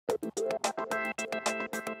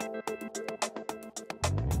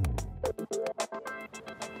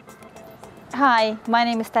Hi, my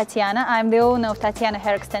name is Tatiana. I'm the owner of Tatiana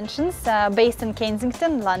Hair Extensions, based in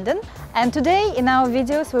Kensington, London. And today in our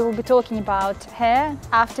videos we will be talking about hair,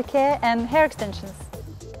 aftercare and hair extensions.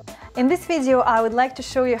 In this video I would like to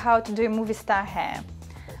show you how to do movie star hair.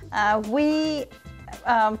 We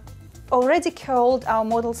already curled our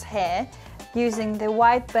model's hair using the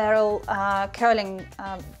White Barrel curling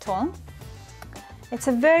tool. It's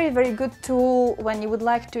a very good tool when you would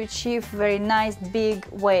like to achieve very nice big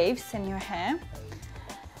waves in your hair.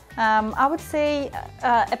 I would say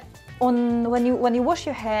when you wash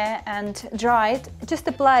your hair and dry it, just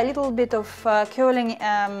apply a little bit of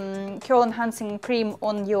curl enhancing cream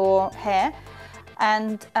on your hair,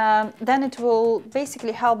 and then it will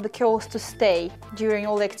basically help the curls to stay during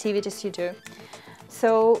all the activities you do.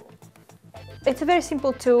 So it's a very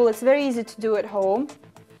simple tool, it's very easy to do at home.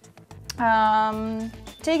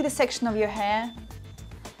 Take the section of your hair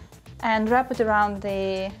and wrap it around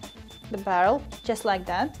the barrel, just like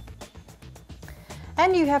that.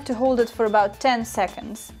 And you have to hold it for about 10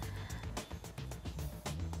 seconds.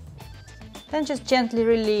 Then just gently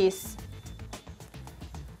release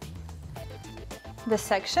the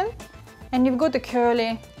section and you've got a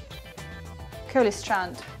curly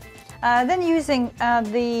strand. Then using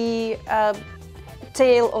the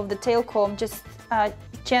tail of the tail comb, just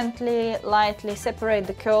gently, lightly separate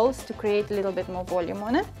the curls to create a little bit more volume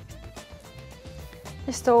on it.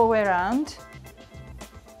 Just all the way around.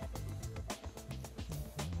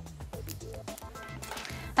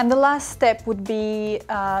 And the last step would be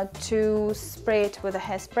to spray it with a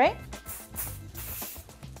hairspray.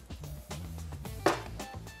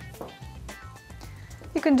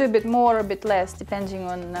 You can do a bit more or a bit less depending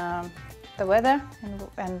on the weather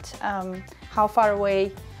and how far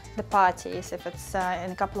away the party is. If it's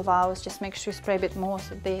in a couple of hours, just make sure you spray a bit more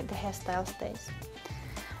so the hairstyle stays.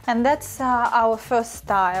 And that's our first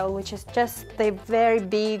style, which is just the very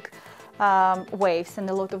big waves and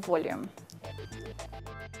a lot of volume.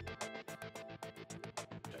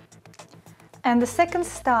 And the second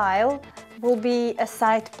style will be a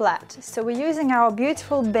side plait. So we're using our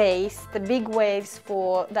beautiful base, the big waves,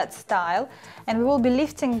 for that style, and we will be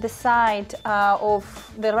lifting the side of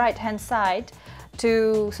the right hand side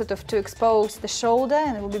to expose the shoulder,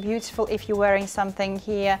 and it will be beautiful if you're wearing something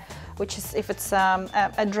here, which is if it's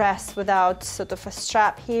a dress without sort of a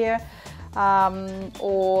strap here,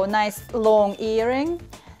 or nice long earring.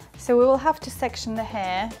 So we will have to section the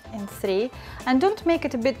hair in 3, and don't make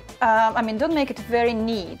it a bit, don't make it very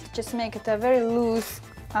neat, just make it a very loose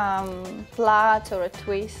plait or a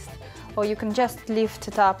twist, or you can just lift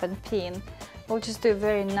it up and pin. We'll just do a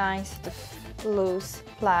very nice sort of loose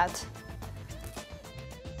plait.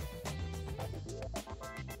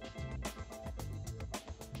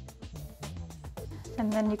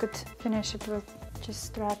 And then you could finish it with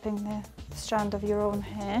just wrapping the strand of your own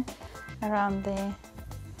hair around the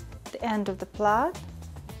end of the plait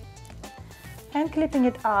and clipping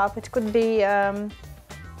it up. It could be a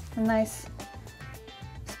nice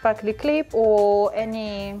sparkly clip or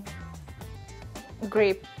any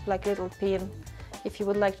grip, like little pin, if you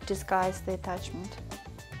would like to disguise the attachment.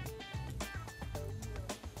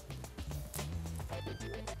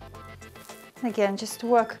 Again, just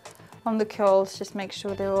work on the curls, just make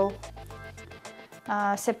sure they're all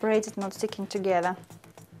separated, not sticking together.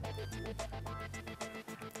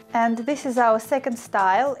 And this is our second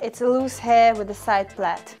style. It's a loose hair with a side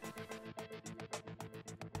plait.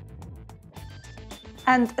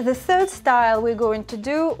 And the third style we're going to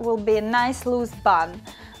do will be a nice loose bun.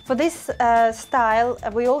 For this style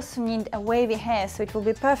we also need a wavy hair, so it will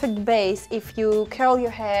be perfect base if you curl your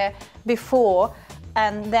hair before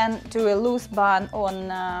and then do a loose bun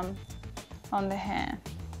on the hair.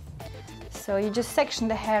 So you just section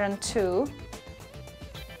the hair in 2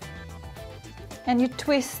 and you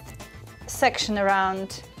twist section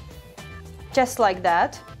around just like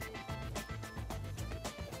that.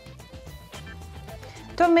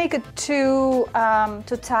 Don't make it too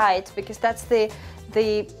tight, because that's the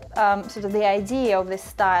sort of the idea of this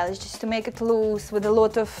style, is just to make it loose with a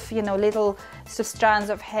lot of little sort of strands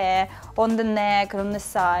of hair on the neck and on the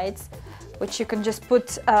sides, which you can just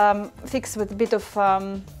put fix with a bit of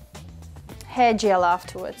hair gel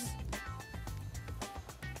afterwards.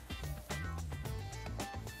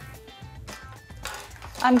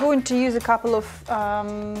 I'm going to use a couple of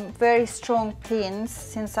very strong pins,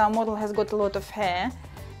 since our model has got a lot of hair,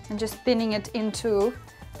 and just pinning it into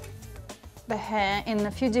the hair in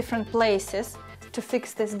a few different places to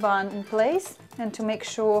fix this bun in place and to make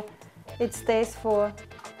sure it stays for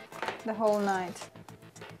the whole night.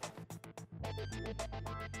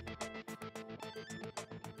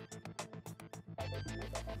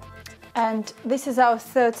 And this is our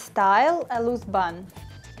third style, a loose bun.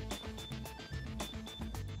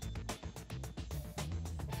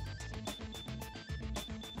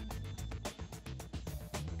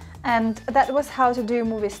 And that was how to do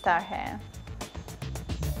movie star hair.